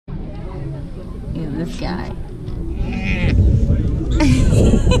Look at this guy.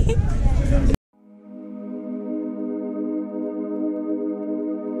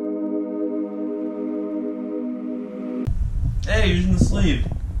 Hey, you're in the sleeve.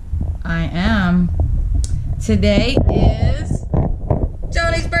 I am. Today is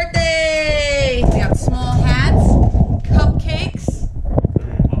Johnny's birthday! We got small hats, cupcakes,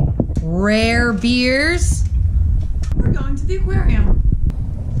 rare beers. We're going to the aquarium.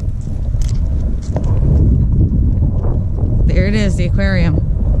 There it is, the aquarium.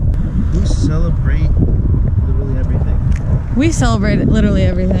 We celebrate literally everything. We celebrate literally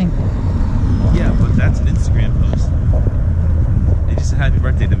everything. Yeah, but that's an Instagram post. They just said happy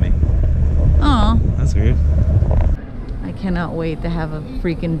birthday to me. Aw. That's weird. I cannot wait to have a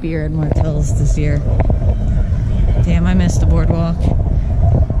freaking beer at Martell's this year. Damn, I missed the boardwalk.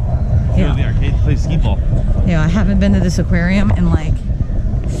 Yeah. The arcade to play skee ball. Yeah, I haven't been to this aquarium in like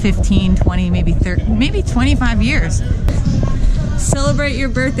 15, 20, maybe 30, maybe 25 years. Celebrate your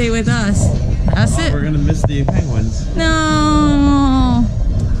birthday with us. That's it. We're gonna miss the penguins. No.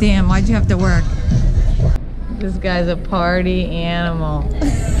 Damn, why'd you have to work? This guy's a party animal.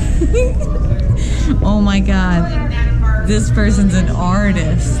 Oh my God. This person's an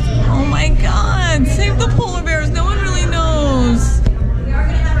artist. Oh my God. Save the polar bears. No one really knows. We are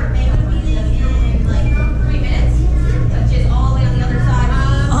going to have our main meeting in like 3 minutes, which is all the way on the other side.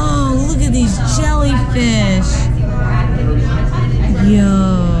 Oh, look at these jellyfish.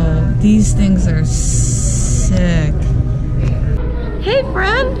 Yo, these things are sick. Hey,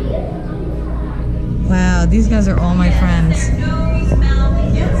 friend. Wow, these guys are all my friends.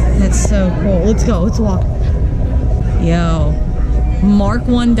 That's so cool. Let's go. Let's walk. Yo, Mark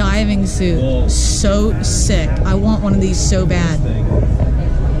 1 diving suit. Whoa. So sick. I want one of these so bad.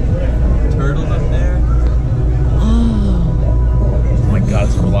 Turtle up there. Oh. Oh my God,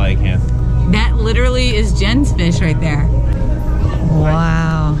 it's a fly can. That literally is Jen's fish right there.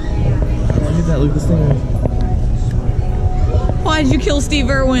 Wow. Look at that. Look at this thing. Why did you kill Steve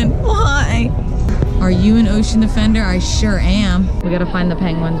Irwin? Why? Are you an ocean defender? I sure am. We gotta find the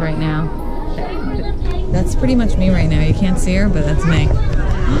penguins right now. That's pretty much me right now. You can't see her, but that's me.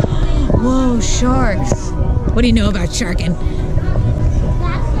 Whoa, sharks. What do you know about sharking?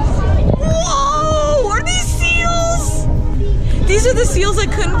 Whoa, are these seals? These are the seals I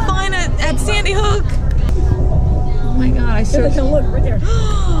couldn't find at Sandy Hook. Oh my God, I searched. Look, right there.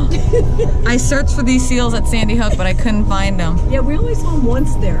 I searched for these seals at Sandy Hook, but I couldn't find them. Yeah, we only saw them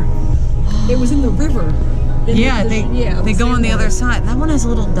once there. It was in the river. Yeah, they go on the other side. That one has a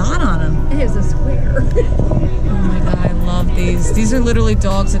little dot on them. It has a square. Oh my God, I love these. These are literally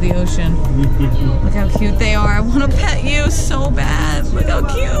dogs of the ocean. Look how cute they are. I want to pet you so bad. Look how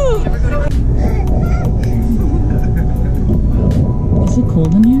cute. Is it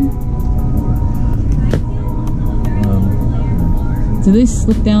cold in here? Do they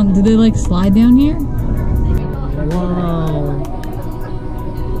slip down? Do they like slide down here? Whoa.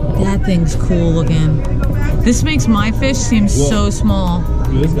 That thing's cool looking. This makes my fish seem so small.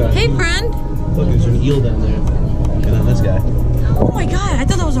 Who is that? Hey, friend. Look, there's an eel down there. And then this guy. Oh my God, I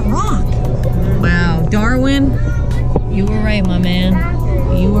thought that was a rock. Wow, Darwin, you were right, my man.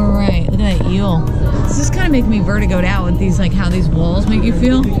 You were right. Look at that eel. This is kind of making me vertigoed out with these, like how these walls make you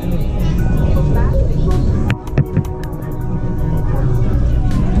feel.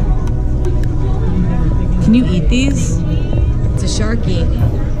 Can you eat these? It's a sharky.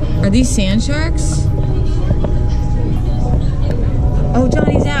 Are these sand sharks? Oh,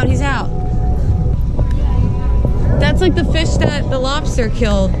 Johnny's out. He's out. That's like the fish that the lobster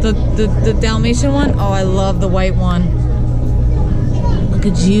killed. The Dalmatian one. Oh, I love the white one. Look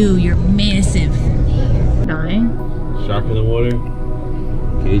at you. You're massive. Dying? Shark in the water.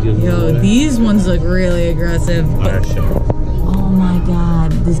 Cages in the water. Yo, these ones look really aggressive. Fire shark. Oh my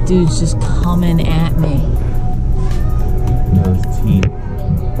God. This dude's just coming at me. Those teeth.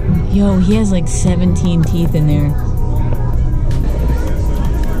 Yo, he has like 17 teeth in there.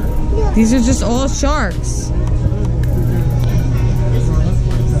 These are just all sharks.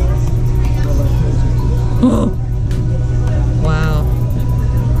 Oh. Wow.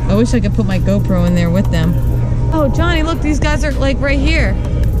 I wish I could put my GoPro in there with them. Oh, Johnny, look, these guys are like right here.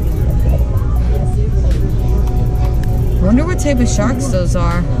 I wonder what type of sharks those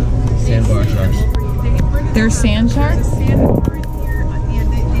are. Sandbar sharks. They're sand sharks?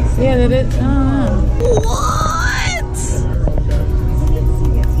 Yeah, that is. What?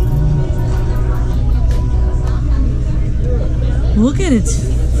 Look at its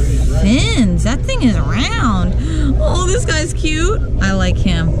fins. That thing is round. Oh, this guy's cute. I like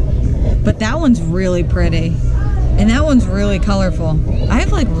him. But that one's really pretty. And that one's really colorful. I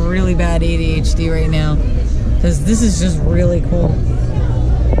have like really bad ADHD right now because this is just really cool.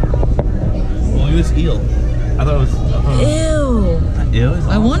 Look at this eel. I thought it was. Ew. Ew is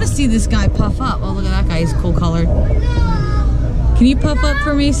I want to see this guy puff up. Oh, look at that guy. He's cool colored. Can you puff up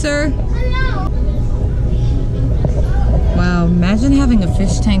for me, sir? Wow, imagine having a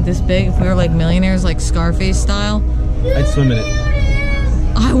fish tank this big if we were like millionaires, like Scarface style. I'd swim in it.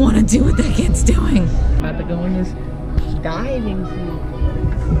 I want to do what that kid's doing. I'm about to go in this diving suit.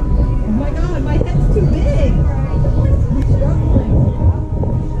 Oh my god, my head's too big. I'm struggling.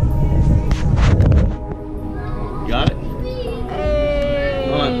 Got it? Hey.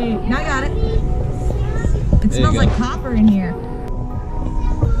 Come on. Now I got it. It There smells you like go. copper in here.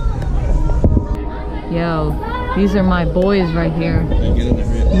 Yo, these are my boys right here. You get in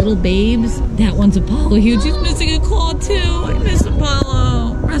there. Little babes. That one's Apollo huge. He's missing a claw too. I miss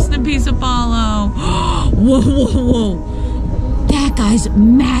Apollo. Rest in peace, Apollo. Whoa, whoa, whoa. That guy's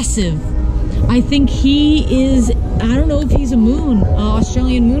massive. I think he is, I don't know if he's a moon,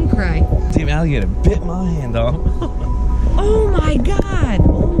 Australian moon cry. Team alligator bit my hand off. Oh my god.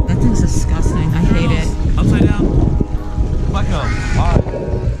 That thing's disgusting. I hate it. Upside down. Let go. All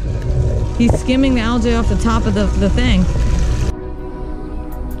right. He's skimming the algae off the top of the thing.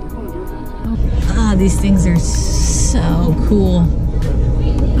 Ah, these things are so cool.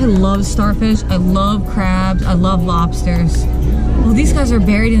 I love starfish. I love crabs. I love lobsters. Oh, these guys are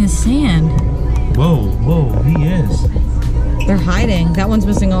buried in the sand. Whoa, whoa, he is. They're hiding. That one's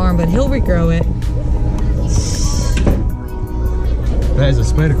missing an arm, but he'll regrow it. That is a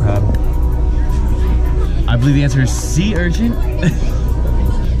spider crab. I believe the answer is sea urchin.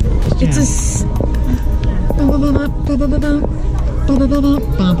 It's a...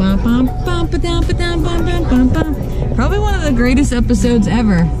 Probably one of the greatest episodes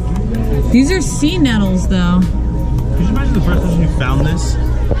ever. These are sea nettles, though. Could you imagine the first person who found this?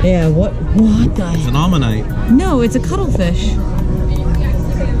 Yeah, what the It's an ammonite. No, it's a cuttlefish.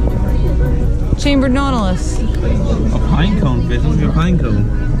 Chambered nautilus. A pine cone fish. Looks like a pine cone.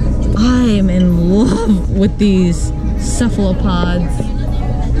 I am in love with these cephalopods.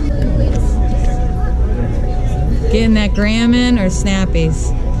 Getting that Graham or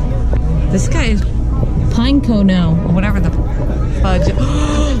Snappies. This guy is Pinecono, or whatever the fudge.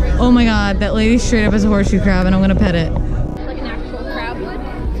 Oh my god, that lady straight up is a horseshoe crab and I'm gonna pet it. Like an actual crab would.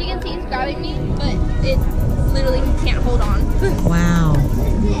 So you can see it's grabbing me, but it literally can't hold on. Wow.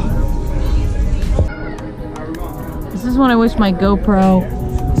 This is when I wish my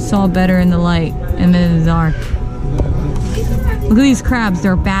GoPro saw better in the light and then in the dark. Look at these crabs,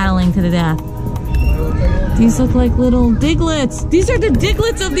 they're battling to the death. These look like little diglets. These are the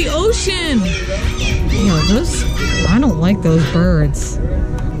diglets of the ocean. Yo, those, I don't like those birds.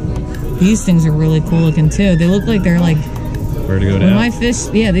 These things are really cool looking too. They look like they're like Vertigoed when out. my fish,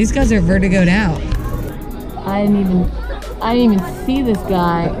 yeah, these guys are vertigoed out. I didn't even see this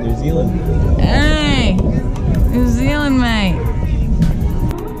guy. New Zealand. Hey, New Zealand, mate.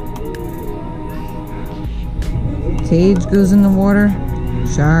 Cage goes in the water.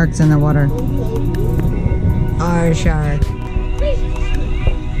 Sharks in the water. Our shark.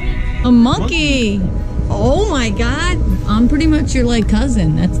 A monkey. Oh my god. I'm pretty much your like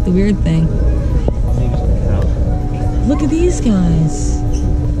cousin. That's the weird thing. Look at these guys.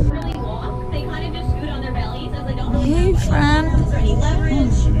 Really walk. They kind of just scoot on their bellies as they don't know Hey, friend. any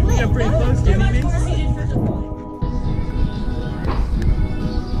leverage. Yeah, pretty close to me.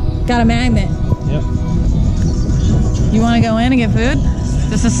 Got a magnet. Yep. You want to go in and get food?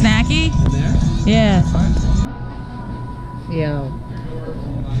 Just a snacky? There? Yeah. Yo.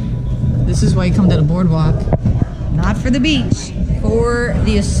 This is why you come to the boardwalk. Not for the beach. For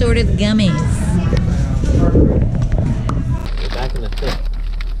the assorted gummies. Back in the thick.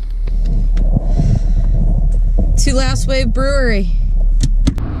 To Last Wave Brewery.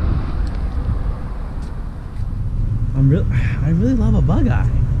 I really love a bug eye.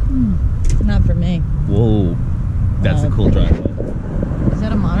 Not for me. Whoa. That's a cool driveway. Is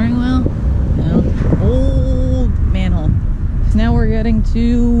that a monitoring well? No. Old manhole. Now we're getting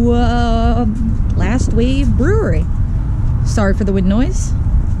to Last Wave Brewery. Sorry for the wind noise.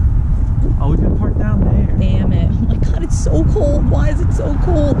 Oh, we can park down there. Damn it. Oh my god, it's so cold. Why is it so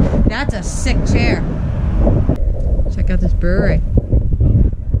cold? That's a sick chair. Check out this brewery.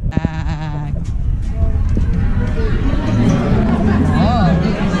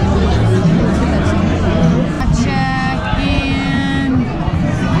 Check in.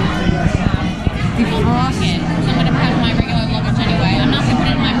 Defrost. So I'm gonna pack my regular luggage anyway. I'm not gonna put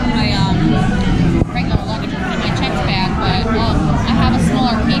it in my regular luggage, put it in my checks bag, but I have a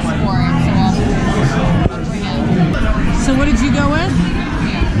smaller case for it, so I'll bring it.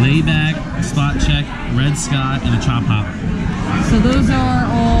 Layback, Spot Check, Red Scott, and a Chop Hop. So those are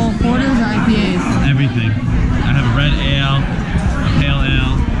all porters or IPAs? Everything. I have a red ale, a pale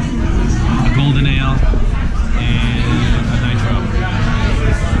ale, a golden ale, and a nitro.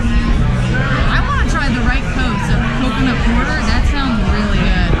 I want to try the right coast of coconut porter. That sounds really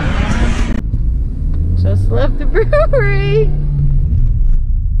good. Just left the brewery.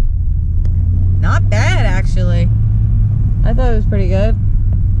 Not bad, actually. I thought it was pretty good.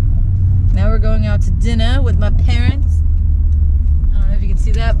 Now we're going out to dinner with my parents. I don't know if you can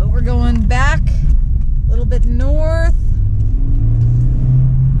see that, but we're going back a little bit north.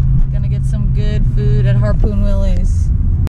 Gonna get some good food at Harpoon Willie's.